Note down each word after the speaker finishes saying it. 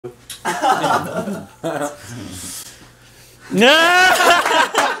No!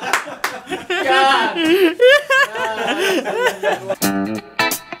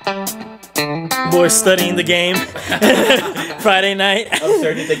 Boy studying the game. Friday night. I'm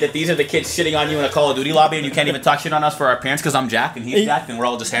starting to think that these are the kids shitting on you in a Call of Duty lobby and you can't even talk shit on us for our parents because I'm Jack and he's Jack and we're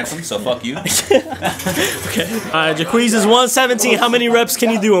all just handsome, so fuck you. Okay. Alright, Jaquez is 117. How many reps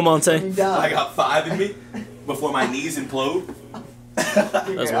can you do, Amonte? I got 5 in me before my knees implode.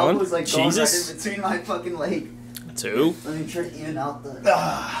 That's one. Like Jesus. right in between my fucking leg. 2. Let me try to even out the.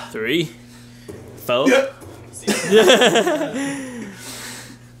 3. 4. Yep.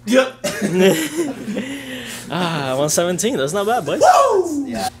 Yep. 117. That's not bad, boys. Woo!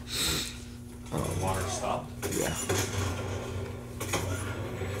 Yeah. Water stop. Yeah.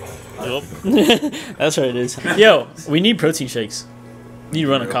 Nope. That's what it is. Yo, we need protein shakes. You need to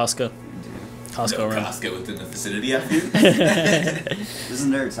run a Costco. Costco run. Costco within the vicinity after you.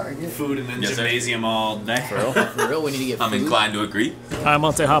 Isn't there a Target? Food in the Yes, gymnasium all day. For real? For real, we need to get I'm food. inclined to agree. Alright,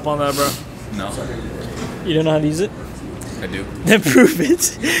 Monte, hop on that, bro. No. You don't know how to use it? I do. Then prove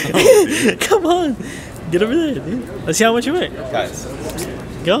it. Come on. Get over there, dude. Let's see how much you weigh. Guys.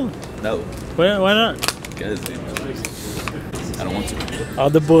 Go. No. Why not? Guys, dude. I don't want to. All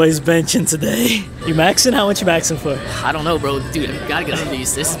the boys benching today. You maxing? How much you maxing for? I don't know, bro. Dude, I gotta get under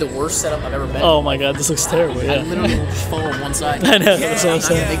these. This is the worst setup I've ever been. Oh my god, this looks terrible. I Yeah. literally will just fall on one side. I know, that's what I'm I'm not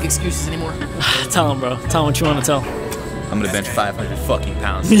gonna saying. make excuses anymore. Tell him, bro. Tell him what you want to tell. I'm gonna bench 500 fucking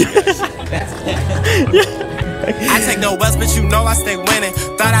pounds. I take no West, but you know I stay winning.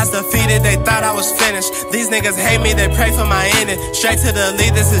 Thought I was defeated, they thought I was finished. These niggas hate me, they pray for my ending. Straight to the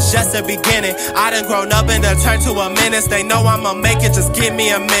lead, this is just the beginning. I done grown up and done turned to a menace. They know I'ma make it, just give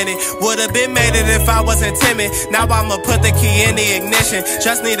me a minute. Would've been made it if I wasn't timid. Now I'ma put the key in the ignition.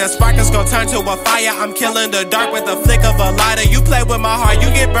 Just need a spark, it's gon' turn to a fire. I'm killing the dark with the flick of a lighter. You play with my heart,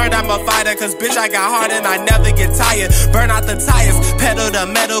 you get burned, I'm a fighter. Cause bitch, I got hard and I never get tired. Burn out the tires, pedal the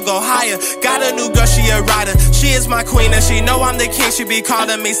metal, go higher. Got a new girl, she a rider. She is my queen and she know I'm the king. She be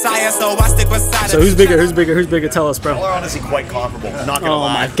calling me sire, so I stick beside her. So who's bigger? Who's bigger? Who's bigger? Tell us, bro. We're honestly quite comparable. Not gonna Oh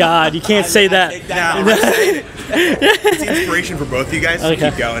lie. my god, you can't say that. Now, I'm saying it. It's inspiration for both of you guys. Okay.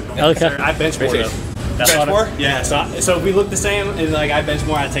 Keep going. Okay. I bench more though. That's Bench what more? Yeah. So if we look the same and like I bench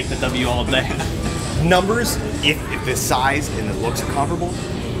more, I take the W all day. Numbers, if the size and the looks are comparable,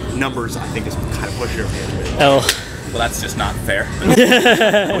 numbers I think is kind of pushing over here. L. Well, that's just not fair. What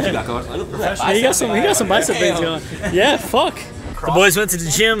you got going? Hey, he got some bicep things going. Yeah, fuck. The boys went to the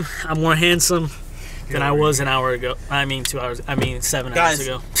gym. I'm more handsome than I was an hour ago. I mean 2 hours. I mean 7 hours Guys.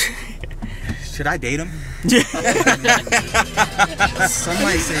 ago. Should I date him? Some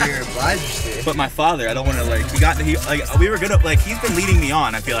might say you're obliged to. But my father, I don't want to we were gonna he's been leading me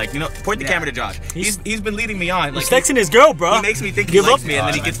on. I feel like point the camera to Josh. He's been leading me on. He's texting his girl, bro. He makes me think he Give likes up. me, and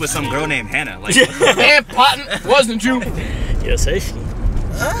then he gets with some girl named Hannah. Like, Man, Potton, wasn't you? Yes, hey. Is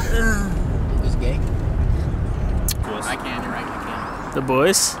gay? I can, you're right, I The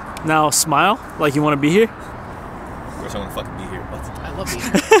boys. Now smile like you want to be here. Or someone fucking be here. can. I love you.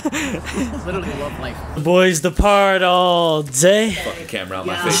 Literally love life. The boys depart all day. Fucking camera on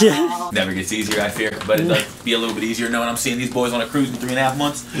my face. Yeah. Never gets easier, I fear. But it'd be a little bit easier knowing I'm seeing these boys on a cruise in 3.5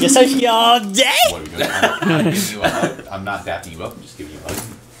 months. Yes, I all day. What are we doing? I'm not giving you a hug. I'm not dapping you up. I'm just giving you a hug.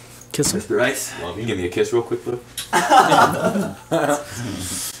 Kiss him. Mr. Rice, love you. Give me a kiss real quick, bro.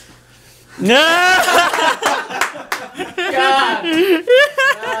 No.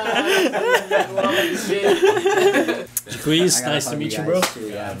 Jaquez, nice to meet you, bro.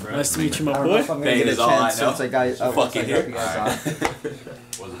 Yeah, bro. Nice to meet you, I my don't know boy. if I'm gonna Fade get a is all I chance know. since I got Fucking here. you guys on.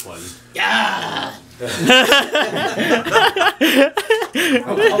 Was a pleasure.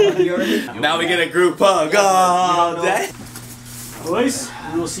 Now we get a group hug all day. Boys,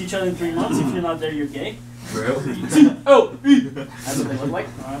 we will see each other in 3 months. If you're not there, you're gay. Bro. Oh! That's what they look like.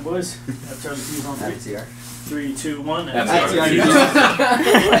 Alright, boys. Let's turn the keys on 3. FTR. 3, 2, 1. That's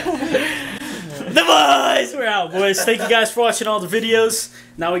The boys! We're out, boys. Thank you guys for watching all the videos.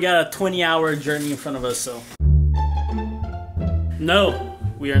 Now we got a 20-hour journey in front of us, so. No,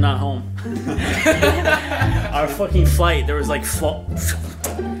 we are not home. Our fucking flight, there was like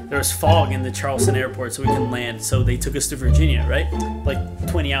there was fog in the Charleston airport so we couldn't land. So they took us to Virginia, right? Like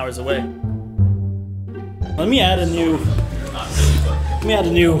 20 hours away. Let me add a new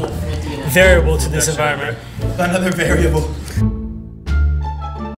variable to this environment. another variable.